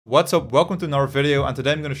What's up, welcome to another video, and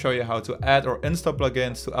today I'm going to show you how to add or install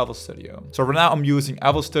plugins to FL Studio. So right now I'm using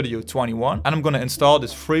FL Studio 21 and I'm going to install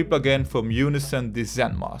this free plugin from Unison, the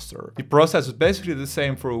Zen Master. The process is basically the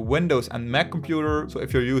same for a Windows and Mac computer, so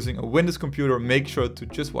if you're using a Windows computer, make sure to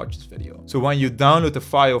just watch this video. So when you download the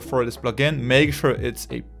file for this plugin, make sure it's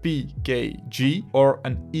a PKG or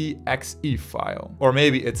an EXE file. Or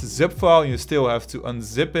maybe it's a zip file and you still have to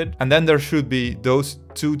unzip it, and then there should be those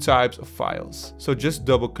two types of files. So just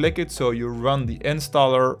double click it so you run the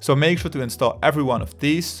installer. So make sure to install every one of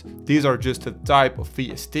these. These are just a type of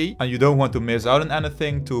VST and you don't want to miss out on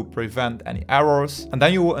anything to prevent any errors. And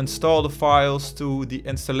then you will install the files to the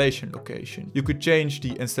installation location. You could change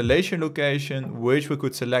the installation location, which we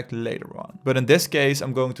could select later on. But in this case,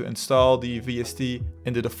 I'm going to install the VST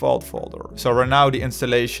in the default folder. So right now the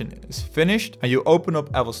installation is finished and you open up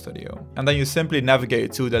FL Studio. And then you simply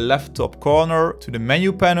navigate to the left top corner to the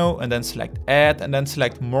menu panel and then select add and then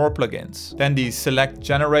select more plugins. Then the select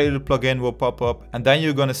generated plugin will pop up and then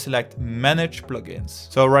you're going to select manage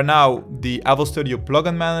plugins. So right now the FL Studio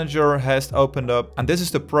plugin manager has opened up and this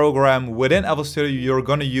is the program within FL Studio you're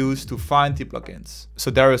going to use to find the plugins. So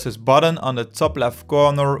there is this button on the top left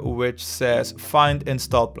corner which says find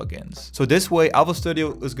installed plugins. So this way FL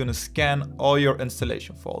Studio is going to scan all your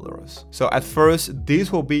installation folders. So at first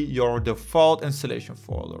these will be your default installation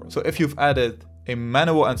folder. So if you've added a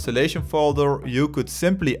manual installation folder, you could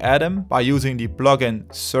simply add them by using the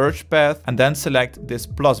plugin search path and then select this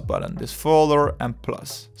plus button, this folder and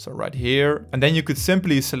plus. So right here. And then you could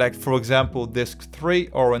simply select, for example, disk 3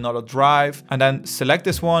 or another drive and then select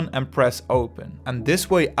this one and press open. And this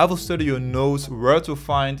way FL Studio knows where to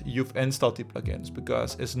find you've installed the plugins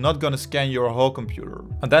because it's not going to scan your whole computer.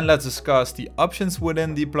 And then let's discuss the options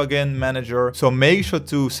within the plugin manager. So make sure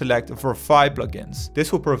to select verify plugins.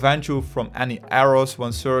 This will prevent you from any errors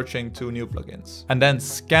when searching to new plugins. And then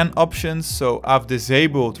scan options. So I've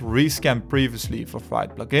disabled rescan previously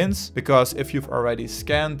verified plugins because if you've already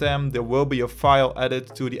scanned them, there will be a file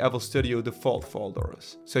added to the FL Studio default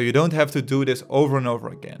folders. So you don't have to do this over and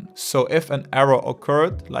over again. So if an error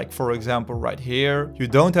occurred, like for example right here, you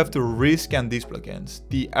don't have to rescan these plugins.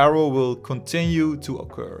 The error will continue to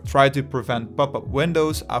occur. Try to prevent pop-up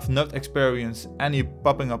windows. I've not experienced any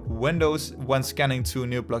popping up windows when scanning to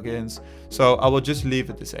new plugins, so I will just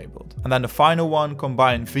leave it disabled. And then the final one,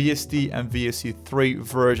 combine VST and VST3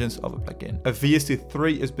 versions of a plugin. A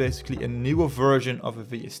VST3 is basically a newer version of a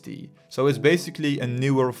VST. So it's basically a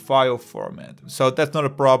newer file format. So that's not a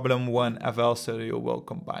problem when FL Studio will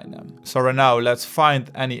combine them. So right now let's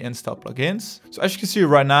find any install plugins. So as you can see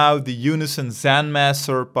right now, the Unison Zen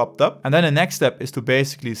Master popped up. And then the next step is to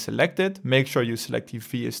basically select it. Make sure you select the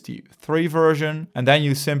VST3 version and then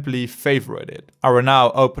you simply favorite it. I will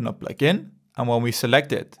now open up plugin. And when we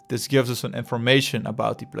select it, this gives us some information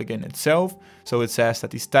about the plugin itself. So it says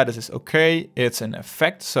that the status is okay, it's in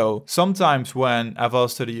effect. So sometimes when FL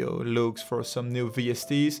Studio looks for some new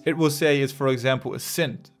VSTs, it will say it's, for example, a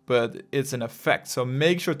synth, but it's an effect. So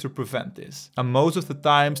make sure to prevent this. And most of the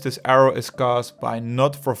times this error is caused by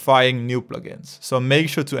not verifying new plugins. So make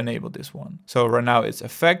sure to enable this one. So right now it's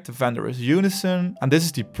effect, the vendor is Unison, and this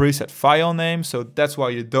is the preset file name. So that's why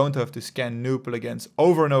you don't have to scan new plugins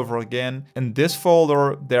over and over again. In this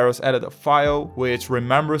folder, there is added a file which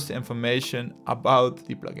remembers the information about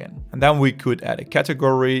the plugin. And then we could add a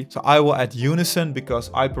category. So I will add Unison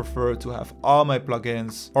because I prefer to have all my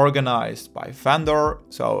plugins organized by vendor.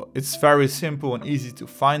 So it's very simple and easy to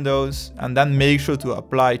find those, and then make sure to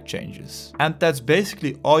apply changes. And that's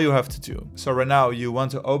basically all you have to do. So right now you want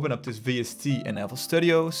to open up this VST in FL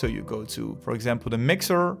Studio. So you go to, for example, the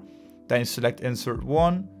mixer, then you select insert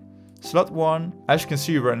 1, slot 1. As you can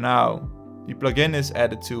see right now, the plugin is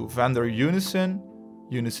added to vendor Unison,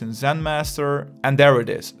 Unison Zen Master, and there it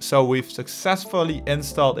is. So we've successfully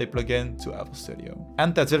installed a plugin to FL Studio.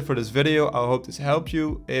 And that's it for this video. I hope this helped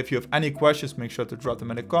you. If you have any questions, make sure to drop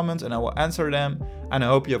them in the comments and I will answer them. And I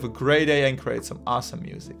hope you have a great day and create some awesome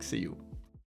music. See you.